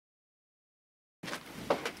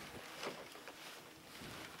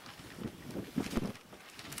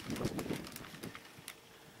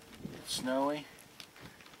snowy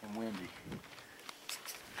and windy.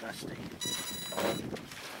 Gusty.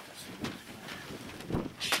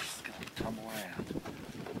 It's going to tumble around.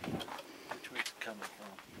 Which way it's coming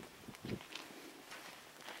from?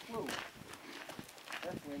 Whoa.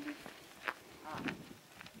 That's windy. Ah.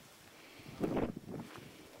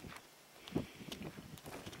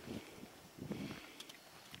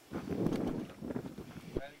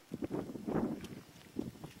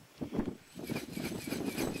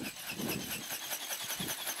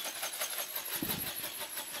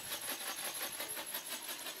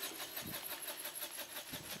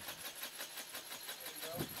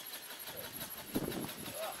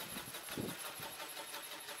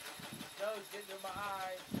 Getting in my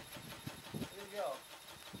eyes. Here we go.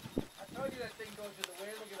 I told you that thing goes to the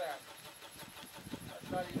wind. Look at that. That's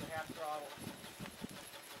not even half throttle.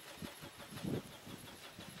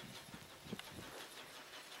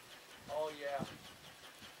 Oh yeah.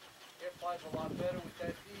 It flies a lot better with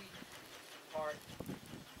that D part of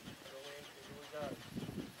the wing. It really does.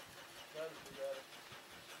 It does do better.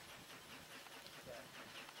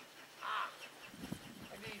 Ah!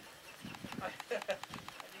 I need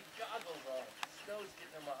goggles on. Snow's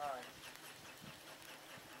getting in my eyes.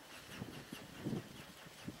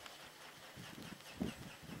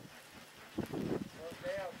 Slow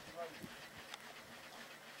down.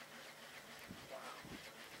 Wow.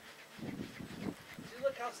 See,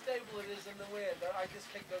 look how stable it is in the wind. I just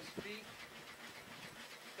take those feet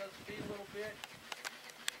a little bit.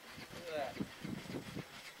 Look at that.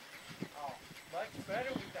 Oh, much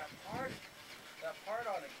better with that part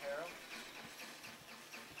on it, Carol.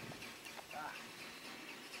 Ah.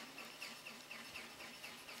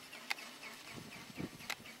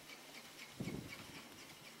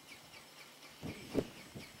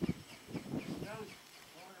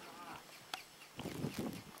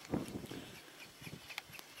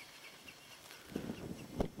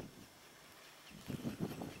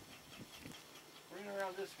 Bring it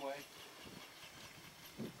around this way.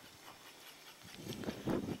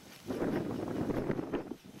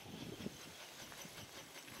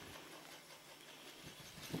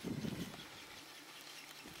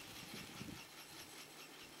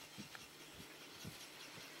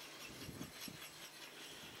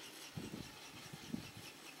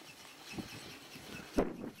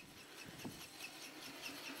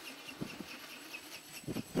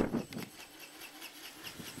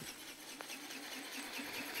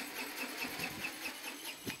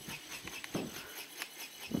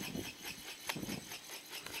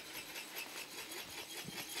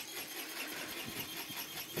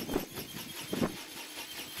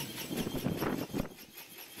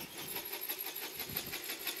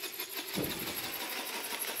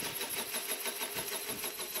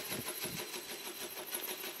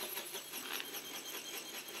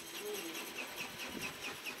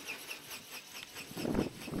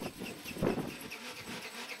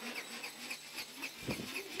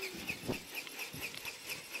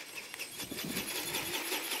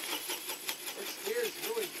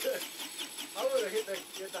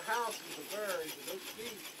 Hit the house with the birds, and those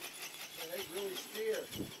feet, and they really steer.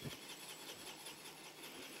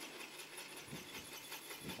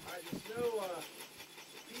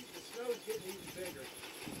 The snow's getting even bigger.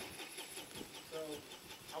 So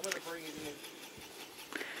I'm going to bring it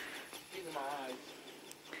into my eyes.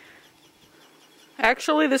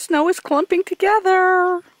 Actually, the snow is clumping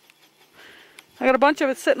together. I got a bunch of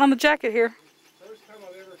it sitting on the jacket here. First time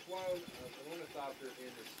I've ever flown an ornithopter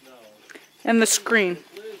in the snow. And the screen.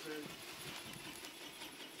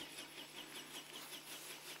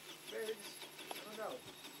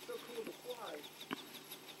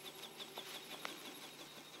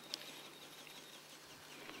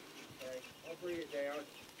 Bring it down.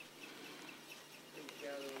 Bring it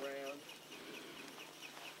down and around.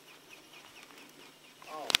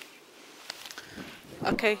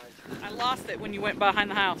 Oh. Okay. I lost it when you went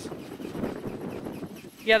behind the house.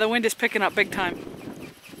 Yeah, the wind is picking up big time.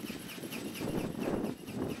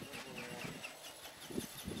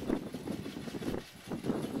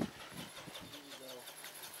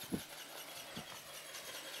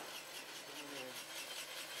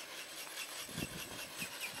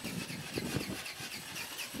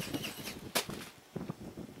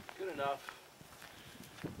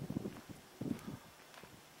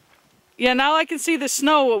 Yeah, now I can see the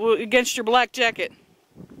snow against your black jacket.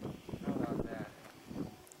 How about that?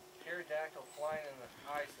 Pterodactyl flying in the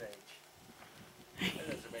ice age.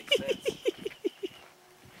 That doesn't make sense.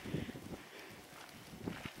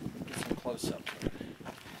 Get some close up.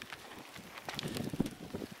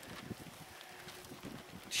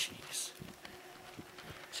 Jeez.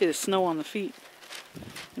 See the snow on the feet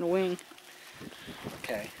and a wing.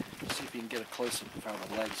 Okay, let's see if you can get a close-up of how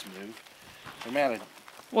the legs move. They're mounted.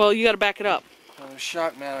 Well, you got to back it up. They're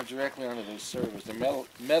shock mounted directly onto those servos. They're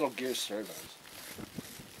metal gear servos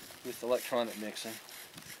with electronic mixing.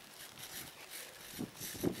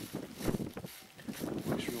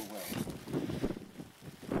 Works real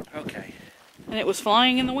well. Okay. And it was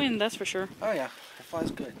flying in the wind, that's for sure. Oh yeah, it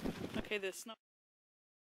flies good. Okay, this snow.